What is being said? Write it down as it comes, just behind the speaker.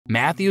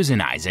Matthews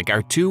and Isaac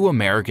are two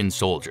American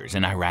soldiers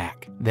in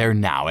Iraq. They're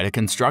now at a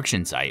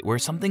construction site where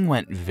something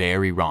went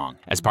very wrong.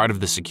 As part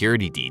of the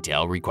security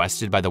detail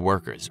requested by the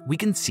workers, we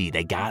can see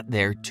they got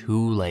there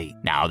too late.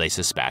 Now they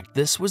suspect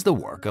this was the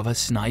work of a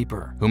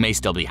sniper, who may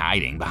still be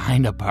hiding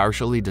behind a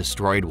partially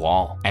destroyed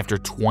wall. After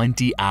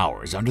 20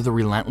 hours under the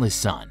relentless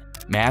sun,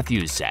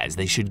 Matthews says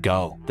they should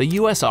go. The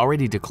US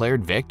already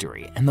declared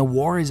victory and the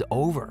war is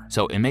over,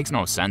 so it makes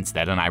no sense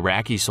that an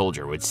Iraqi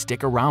soldier would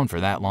stick around for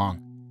that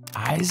long.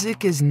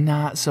 Isaac is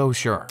not so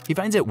sure. He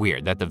finds it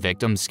weird that the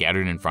victims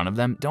scattered in front of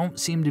them don't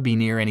seem to be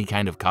near any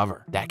kind of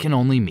cover. That can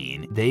only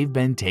mean they've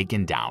been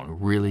taken down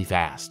really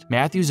fast.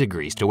 Matthews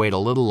agrees to wait a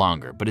little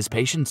longer, but his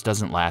patience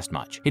doesn't last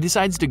much. He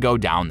decides to go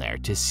down there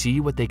to see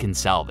what they can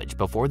salvage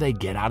before they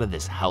get out of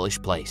this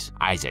hellish place.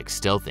 Isaac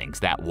still thinks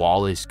that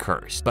wall is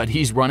cursed, but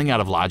he's running out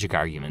of logic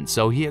arguments,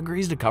 so he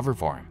agrees to cover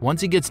for him.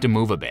 Once he gets to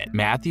move a bit,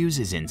 Matthews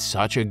is in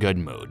such a good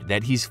mood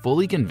that he's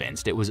fully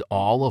convinced it was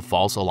all a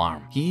false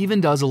alarm. He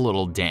even does a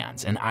little dance,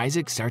 and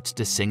Isaac starts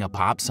to sing a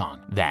pop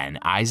song. Then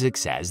Isaac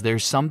says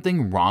there's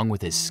something wrong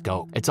with his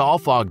scope. It's all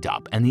fogged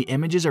up and the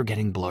images are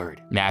getting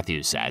blurred.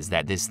 Matthews says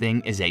that this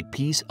thing is a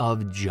piece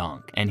of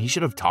junk and he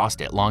should have tossed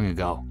it long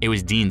ago. It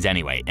was Dean's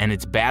anyway, and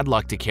it's bad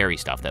luck to carry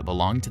stuff that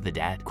belonged to the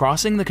dead.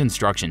 Crossing the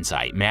construction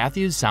site,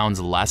 Matthews sounds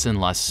less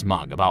and less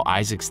smug about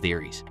Isaac's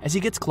theories. As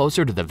he gets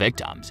closer to the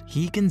victims,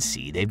 he can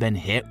see they've been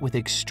hit with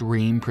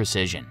extreme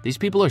precision. These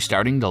people are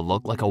starting to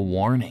look like a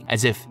warning,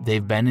 as if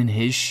they've been in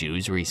his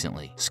shoes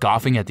recently.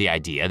 Scoffing at the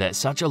idea that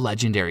such a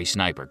legendary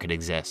sniper could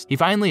exist, he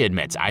finally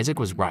admits Isaac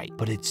was right,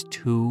 but it's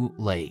too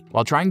late.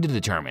 While trying to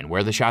determine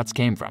where the shots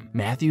came from,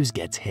 Matthews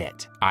gets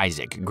hit.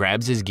 Isaac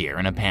grabs his gear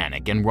in a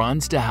panic and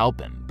runs to help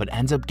him, but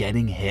ends up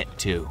getting hit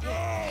too.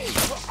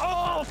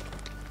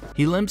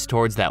 He limps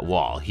towards that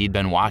wall he'd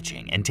been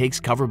watching and takes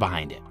cover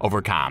behind it.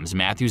 Over comms,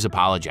 Matthews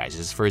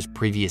apologizes for his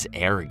previous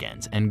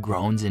arrogance and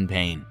groans in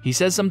pain. He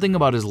says something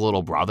about his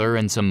little brother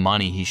and some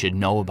money he should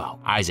know about.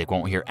 Isaac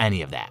won't hear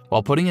any of that.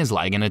 While putting his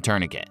leg in a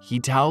tourniquet, he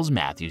tells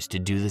Matthews to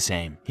do the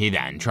same. He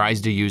then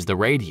tries to use the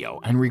radio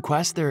and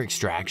requests their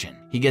extraction.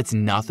 He gets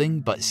nothing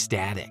but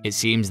static. It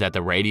seems that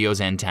the radio's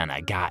antenna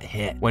got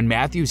hit. When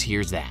Matthews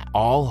hears that,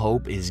 all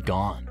hope is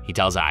gone. He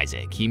tells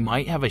Isaac he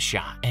might have a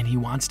shot and he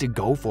wants to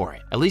go for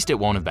it. At least it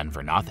won't have been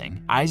for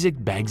nothing. Isaac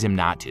begs him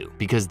not to,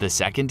 because the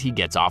second he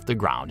gets off the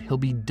ground, he'll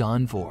be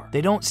done for.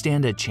 They don't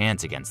stand a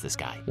chance against this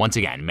guy. Once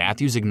again,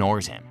 Matthews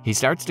ignores him. He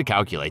starts to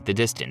calculate the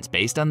distance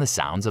based on the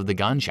sounds of the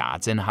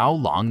gunshots and how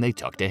long they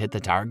took to hit the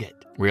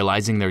target.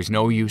 Realizing there's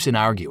no use in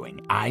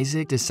arguing,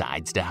 Isaac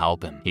decides to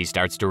help him. He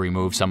starts to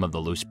remove some of the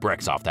loose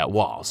bricks off that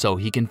wall so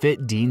he can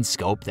fit Dean's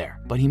scope there.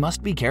 But he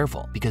must be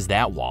careful because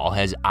that wall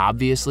has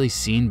obviously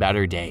seen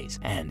better days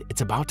and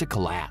it's about to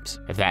collapse.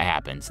 If that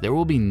happens, there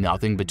will be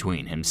nothing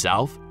between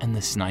himself and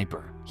the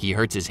sniper. He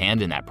hurts his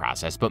hand in that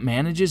process, but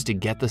manages to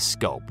get the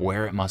scope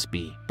where it must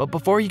be. But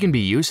before he can be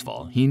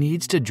useful, he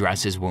needs to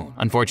dress his wound.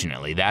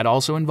 Unfortunately, that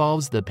also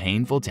involves the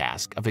painful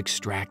task of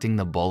extracting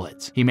the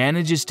bullets. He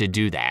manages to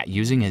do that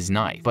using his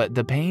knife, but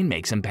the pain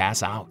makes him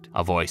pass out.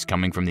 A voice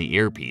coming from the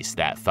earpiece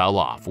that fell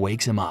off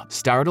wakes him up.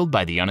 Startled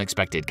by the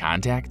unexpected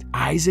contact,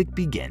 Isaac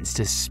begins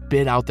to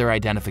spit out their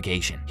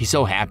identification. He's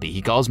so happy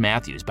he calls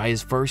Matthews by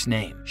his first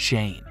name,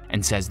 Shane,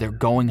 and says they're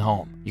going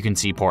home. You can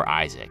see poor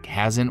Isaac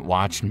hasn't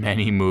watched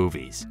many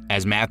movies.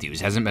 As Matthews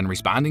hasn't been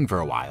responding for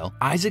a while,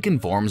 Isaac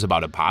informs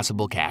about a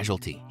possible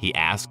casualty. He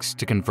asks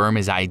to confirm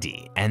his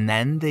ID, and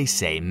then they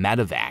say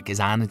medevac is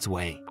on its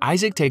way.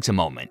 Isaac takes a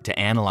moment to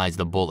analyze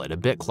the bullet a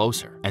bit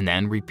closer, and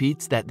then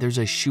repeats that there's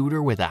a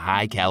shooter with a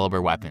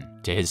high-caliber weapon.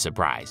 To his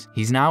surprise,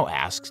 he's now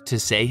asked to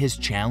say his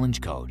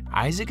challenge code.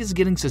 Isaac is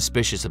getting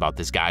suspicious about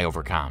this guy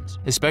over comms,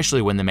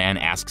 especially when the man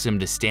asks him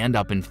to stand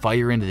up and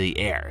fire into the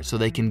air so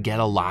they can get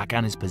a lock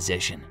on his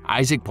position.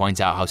 Isaac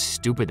points out how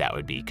stupid that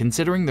would be,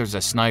 considering there's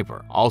a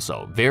sniper,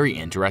 also very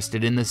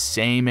interested in the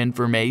same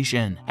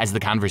information. As the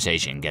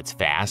conversation gets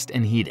fast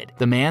and heated,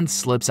 the man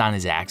slips on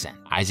his accent.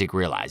 Isaac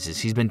realizes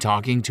he's been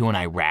talking to an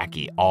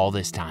Iraqi all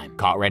this time.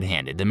 Caught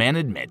red-handed, the man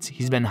admits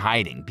he's been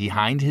hiding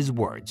behind his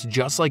words,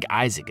 just like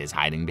Isaac is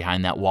hiding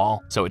behind that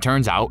wall. So it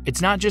turns out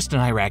it's not just an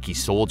Iraqi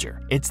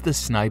soldier, it's the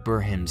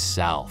sniper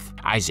himself.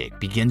 Isaac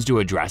begins to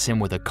address him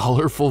with a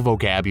colorful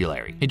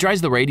vocabulary. He tries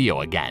the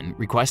radio again,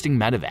 requesting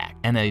medevac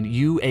and a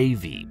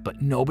UAV,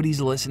 but nobody's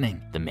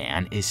listening. The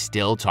man is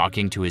still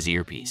talking to his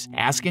earpiece,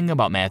 asking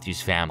about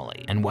Matthew's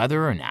family and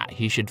whether or not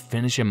he should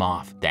finish him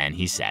off. Then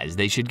he says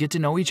they should get to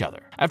know each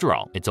other. After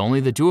all, it's only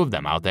the two of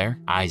them out there.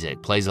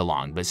 Isaac plays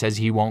along but says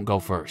he won't go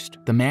first.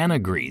 The man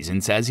agrees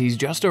and says he's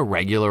just a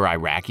regular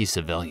Iraqi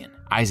civilian.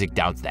 Isaac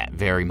doubts that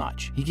very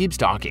much. He keeps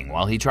talking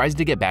while he tries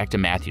to get back to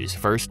Matthew's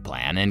first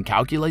plan and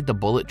calculate the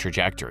bullet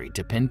trajectory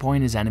to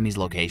pinpoint his enemy's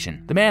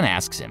location. The man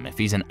asks him if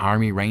he's an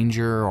Army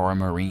Ranger or a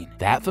Marine.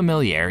 That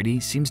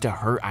familiarity seems to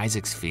hurt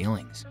Isaac's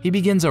feelings. He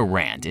begins a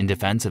rant in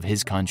defense of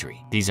his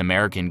country. These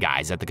American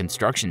guys at the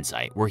construction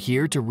site were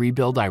here to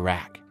rebuild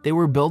Iraq. They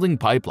were building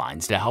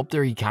pipelines to help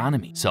their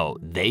economy so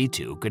they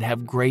too could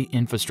have great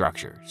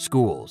infrastructure,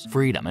 schools,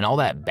 freedom, and all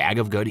that bag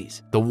of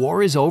goodies. The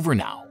war is over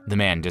now. The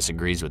man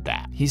disagrees with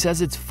that. He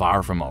says it's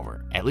far from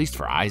over, at least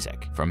for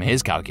Isaac. From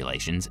his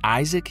calculations,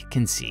 Isaac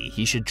can see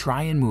he should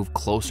try and move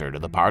closer to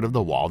the part of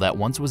the wall that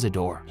once was a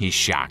door. He's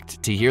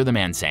shocked to hear the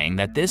man saying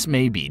that this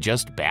may be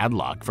just bad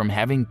luck from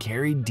having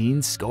carried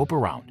Dean's scope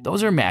around.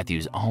 Those are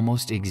Matthew's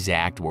almost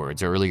exact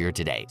words earlier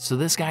today, so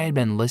this guy had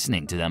been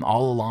listening to them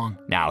all along.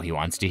 Now he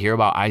wants to hear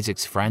about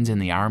Isaac's friends in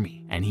the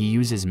army, and he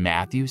uses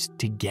Matthews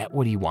to get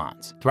what he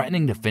wants,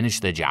 threatening to finish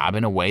the job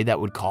in a way that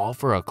would call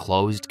for a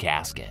closed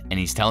casket. And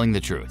he's telling the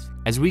truth,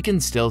 as we can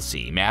still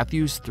see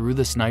Matthews through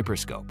the sniper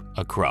scope.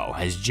 A crow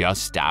has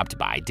just stopped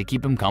by to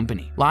keep him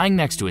company. Lying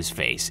next to his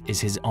face is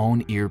his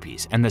own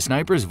earpiece, and the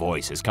sniper's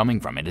voice is coming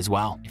from it as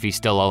well. If he's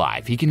still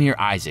alive, he can hear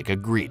Isaac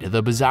agree to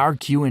the bizarre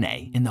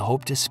Q&A in the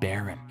hope to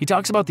spare him. He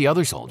talks about the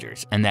other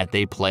soldiers and that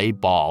they play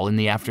ball in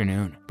the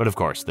afternoon. But of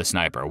course, the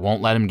sniper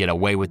won't let him get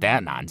away with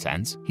that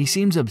nonsense. He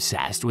seems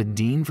obsessed with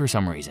Dean for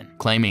some reason,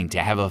 claiming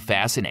to have a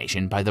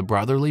fascination by the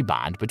brotherly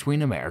bond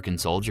between American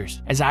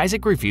soldiers. As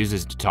Isaac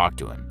refuses to talk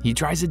to him, he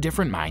tries a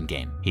different mind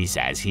game. He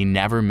says he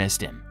never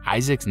missed him.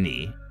 Isaac's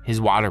knee,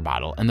 his water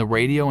bottle, and the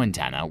radio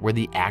antenna were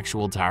the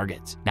actual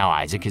targets. Now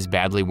Isaac is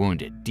badly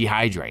wounded,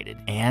 dehydrated,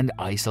 and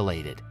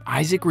isolated.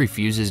 Isaac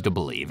refuses to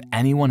believe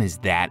anyone is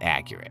that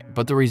accurate,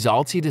 but the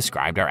results he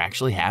described are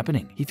actually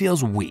happening. He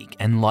feels weak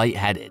and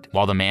lightheaded,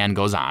 while the man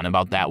goes on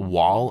about that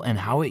wall and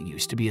how it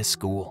used to be a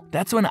school.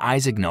 That's when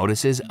Isaac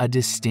notices a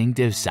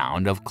distinctive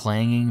sound of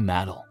clanging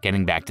metal.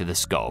 Getting back to the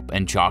scope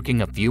and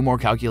chalking a few more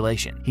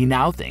calculations, he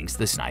now thinks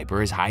the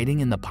sniper is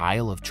hiding in the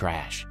pile of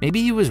trash.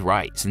 Maybe he was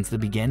right since the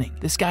beginning.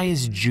 This guy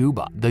is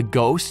Juba, the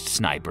ghost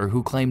sniper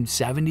who claimed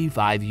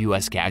 75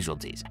 US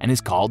casualties and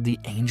is called the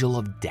Angel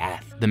of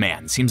Death. The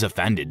man seems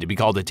offended to be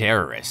called a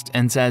terrorist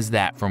and says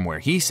that from where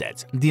he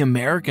sits, the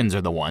Americans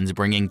are the ones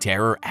bringing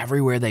terror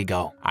everywhere they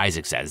go.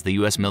 Isaac says the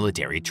US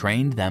military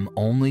trained them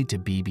only to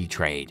be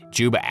betrayed.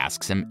 Juba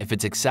asks him if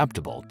it's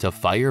acceptable to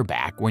fire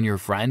back when your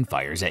friend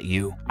fires at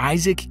you.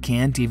 Isaac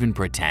can't even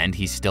pretend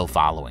he's still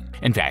following.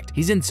 In fact,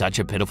 he's in such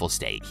a pitiful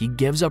state, he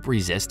gives up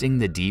resisting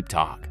the deep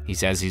talk. He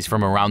says he's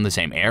from around the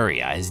same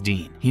area as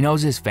Dean. He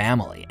knows his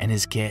family and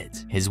his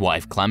kids. His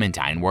wife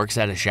Clementine works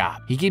at a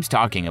shop. He keeps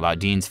talking about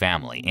Dean's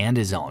family and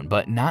his own,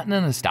 but not in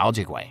a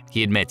nostalgic way.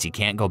 He admits he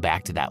can't go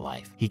back to that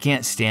life. He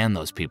can't stand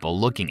those people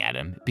looking at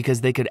him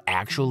because they could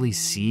actually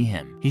see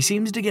him. He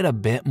seems to get a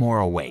bit more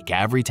awake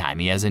every time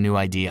he has a new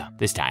idea.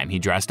 This time he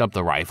dressed up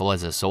the rifle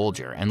as a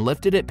soldier and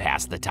lifted it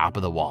past the top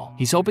of the wall.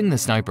 He's hoping the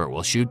sniper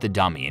will shoot the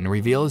dummy and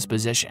reveal his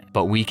position,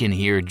 but we can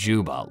hear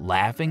Juba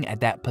laughing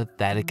at that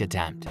pathetic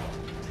attempt.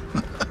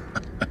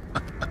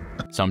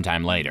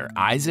 Sometime later,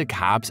 Isaac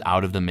hops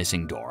out of the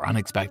missing door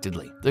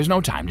unexpectedly. There's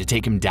no time to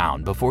take him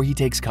down before he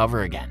takes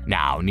cover again.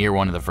 Now, near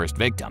one of the first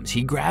victims,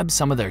 he grabs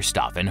some of their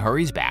stuff and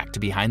hurries back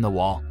to behind the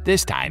wall.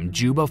 This time,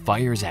 Juba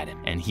fires at him,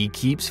 and he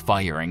keeps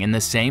firing in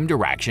the same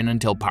direction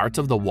until parts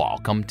of the wall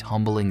come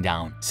tumbling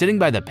down. Sitting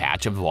by the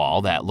patch of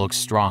wall that looks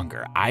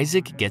stronger,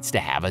 Isaac gets to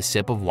have a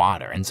sip of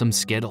water and some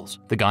Skittles.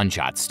 The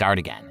gunshots start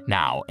again,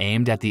 now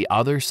aimed at the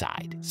other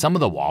side. Some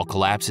of the wall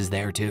collapses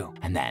there too,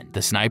 and then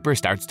the sniper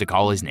starts to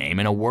call his name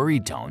in a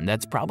worried tone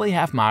that's probably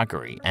half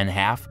mockery and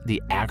half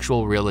the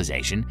actual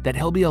realization that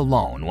he'll be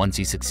alone once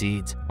he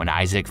succeeds. When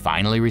Isaac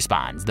finally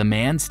responds, the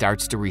man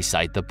starts to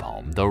recite the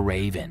poem, The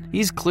Raven.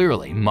 He's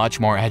clearly much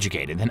more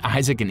educated than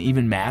Isaac and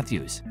even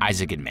Matthews.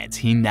 Isaac admits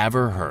he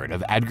never heard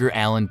of Edgar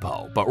Allan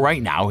Poe, but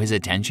right now his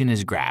attention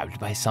is grabbed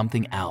by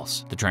something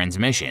else. The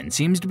transmission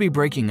seems to be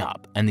breaking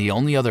up, and the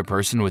only other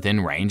person within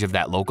range of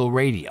that local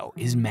radio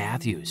is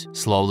Matthews.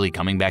 Slowly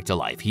coming back to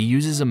life, he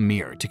uses a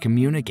mirror to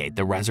communicate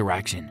the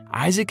resurrection.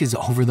 Isaac is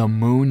over the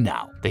moon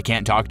now. They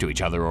can't talk to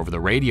each other over the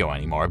radio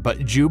anymore,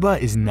 but Juba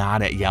is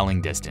not at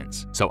yelling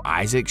distance. So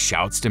Isaac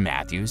shouts to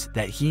Matthews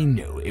that he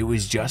knew it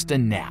was just a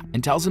nap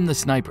and tells him the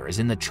sniper is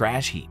in the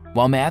trash heap.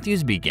 While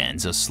Matthews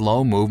begins a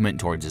slow movement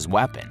towards his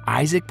weapon,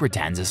 Isaac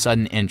pretends a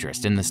sudden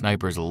interest in the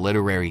sniper's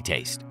literary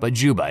taste. But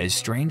Juba is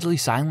strangely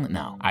silent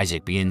now.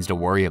 Isaac begins to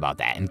worry about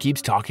that and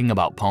keeps talking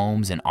about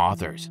poems and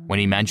authors. When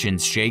he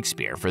mentions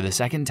Shakespeare for the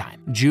second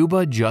time,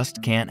 Juba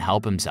just can't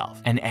help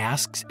himself and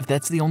asks if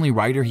that's the only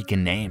writer he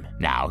can name.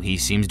 Now he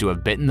seems to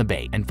have bitten the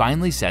bait and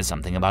finally says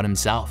something about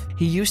himself.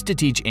 He used to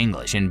teach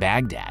English in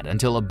Baghdad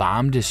until a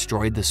bomb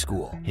destroyed the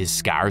school. His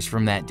scars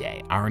from that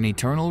day are an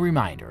eternal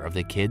reminder of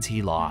the kids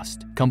he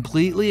lost.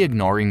 Completely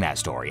ignoring that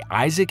story,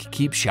 Isaac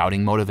keeps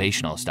shouting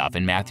motivational stuff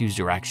in Matthew's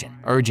direction,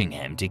 urging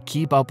him to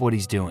keep up what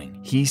he's doing.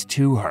 He's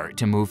too hurt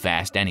to move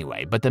fast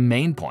anyway, but the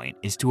main point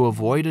is to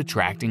avoid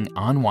attracting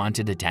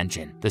unwanted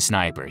attention. The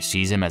sniper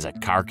sees him as a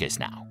carcass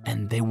now,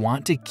 and they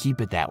want to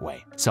keep it that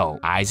way. So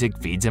Isaac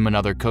feeds him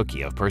another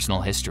cookie of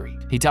personal history.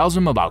 He tells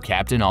him about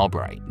Captain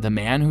Albright, the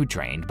man who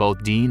trained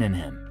both Dean and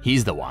him.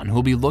 He's the one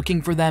who'll be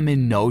looking for them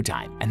in no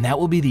time, and that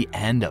will be the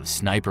end of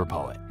Sniper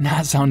Poet.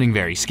 Not sounding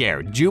very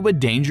scared, Juba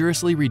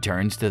dangerously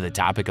returns to the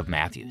topic of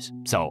Matthews,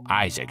 so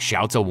Isaac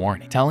shouts a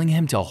warning, telling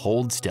him to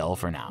hold still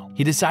for now.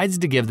 He decides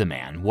to give the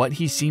man what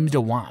he seems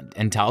to want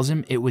and tells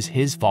him it was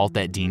his fault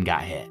that Dean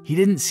got hit. He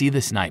didn't see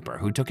the sniper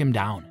who took him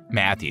down.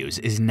 Matthews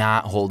is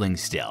not holding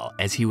still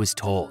as he was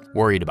told.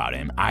 Worried about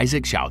him,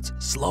 Isaac shouts,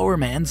 "Slower,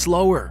 man,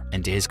 slower!"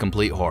 And to his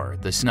complete horror,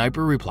 the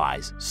sniper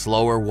replies,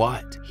 "Slower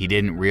what?" He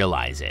didn't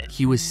realize it.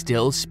 He was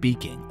still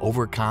speaking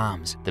over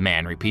comms. The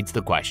man repeats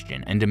the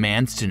question and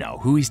demands to know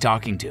who he's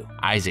talking to.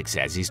 Isaac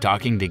says he's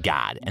talking to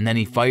God, and then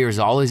he fires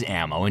all his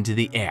ammo into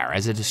the air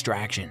as a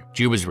distraction.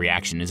 Juba's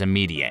reaction is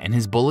immediate, and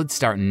his bullets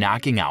start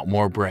knocking out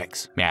more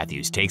bricks.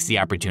 Matthews takes the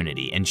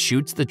opportunity and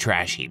shoots the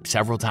trash heap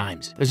several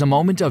times. There's a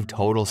moment of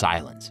total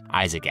silence.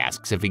 Isaac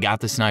asks if he got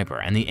the sniper,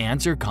 and the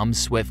answer comes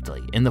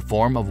swiftly in the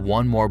form of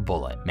one more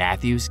bullet.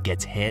 Matthews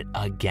gets hit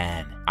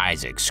again.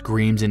 Isaac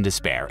screams in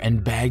despair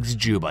and begs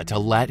Juba to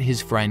let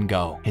his friend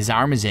go. His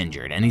arm is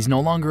injured and he's no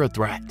longer a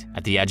threat.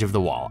 At the edge of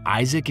the wall,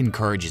 Isaac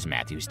encourages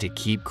Matthews to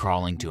keep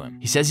crawling to him.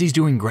 He says he's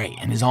doing great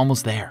and is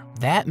almost there.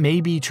 That may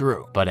be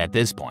true, but at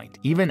this point,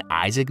 even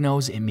Isaac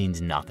knows it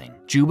means nothing.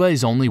 Juba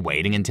is only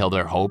waiting until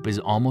their hope is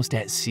almost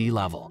at sea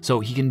level, so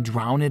he can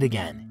drown it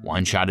again.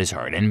 One shot is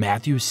heard and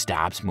Matthews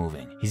stops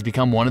moving. He's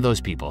become one of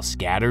those people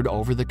scattered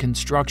over the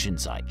construction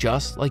site,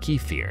 just like he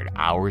feared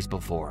hours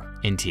before.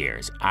 In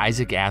tears,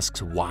 Isaac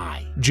asks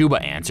why.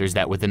 Juba answers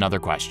that with another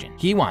question.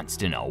 He wants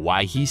to know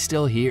why he's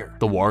still here.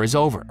 The war is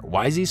over.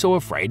 Why is he so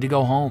afraid to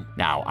go home?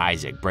 Now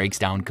Isaac breaks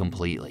down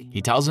completely.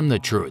 He tells him the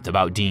truth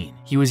about Dean.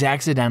 He was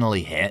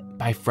accidentally hit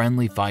by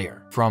friendly fire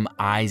from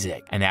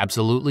Isaac, and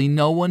absolutely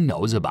no one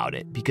knows about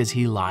it because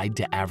he lied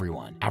to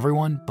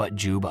everyone but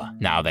Juba.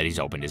 Now that he's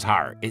opened his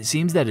heart, it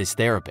seems that his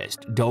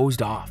therapist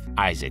dozed off.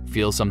 Isaac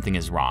feels something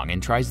is wrong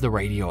and tries the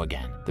radio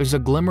again. There's a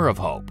glimmer of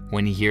hope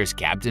when he hears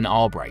Captain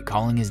Albright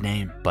calling his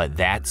name, but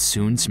that's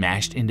soon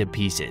smashed into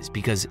pieces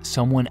because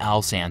someone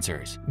else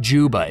answers.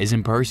 Juba is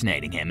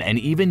impersonating him and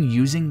even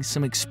using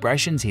some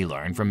expressions he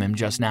learned from him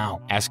just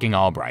now. Asking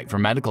Albright for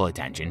medical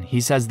attention,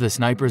 he says the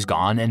sniper's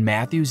gone and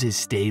Matthews is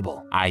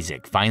stable.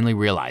 Isaac finally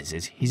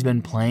realizes he's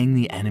been playing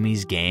the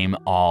enemy's game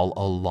all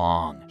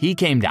along. He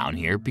came down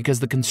here because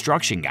the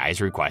construction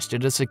guys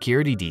requested a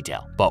security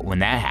detail, but when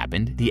that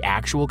happened, the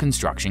actual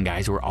construction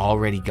guys were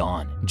already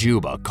gone.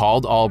 Juba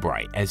called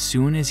Albright as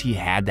soon as he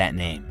had that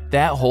name.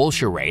 That whole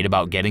charade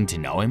about getting to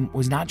know him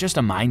was not just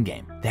a mind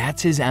game.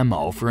 That's his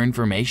MO for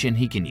information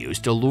he can use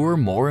to lure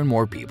more and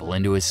more people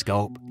into his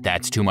scope.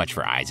 That's too much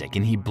for Isaac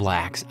and he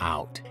blacks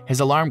out. His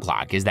alarm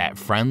clock is that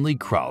friendly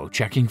crow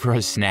checking for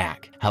a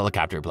snack.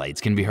 Helicopter blades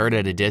can be heard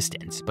at a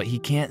distance, but he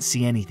can't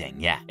see anything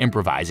yet.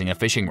 Improvising a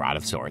fishing rod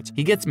of sorts,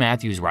 he gets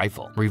Matthew's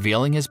rifle.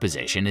 Revealing his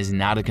position is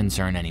not a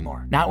concern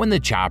anymore. Not when the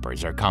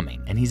choppers are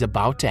coming and he's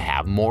about to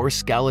have more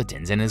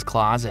skeletons in his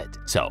closet.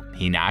 So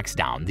he knocks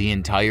down the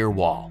entire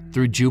wall.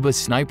 Through Juba's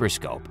sniper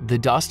scope, the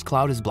dust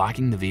cloud is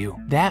blocking the view.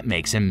 That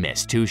makes him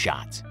miss 2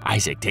 shots.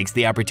 Isaac takes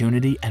the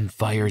opportunity and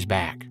fires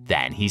back.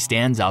 Then he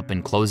stands up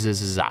and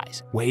closes his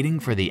eyes, waiting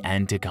for the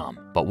end to come.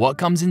 But what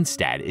comes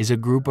instead is a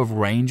group of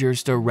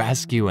rangers to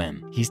rescue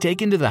him. He's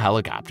taken to the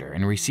helicopter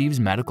and receives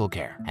medical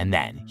care. And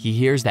then he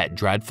hears that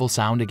dreadful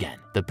sound again.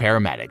 The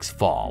paramedics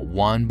fall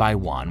one by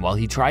one while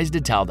he tries to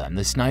tell them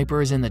the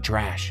sniper is in the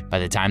trash. By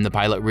the time the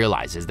pilot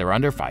realizes they're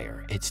under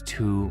fire, it's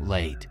too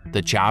late.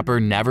 The chopper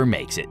never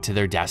makes it to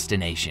their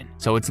destination,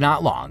 so it's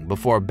not long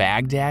before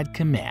Baghdad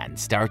Command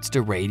starts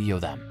to radio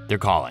them. They're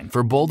calling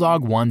for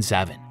Bulldog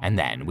 17, and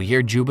then we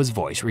hear Juba's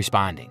voice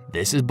responding,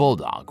 "This is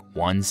Bulldog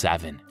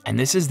 17." And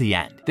this is the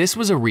end. This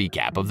was a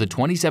recap of the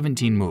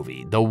 2017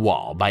 movie The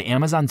Wall by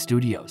Amazon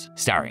Studios,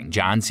 starring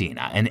John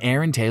Cena and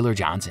Aaron Taylor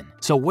Johnson.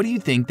 So what do you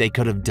think they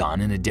could have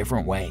done in a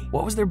different way?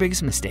 What was their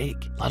biggest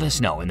mistake? Let us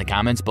know in the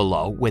comments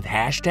below with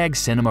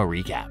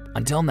 #CinemaRecap.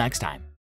 Until next time.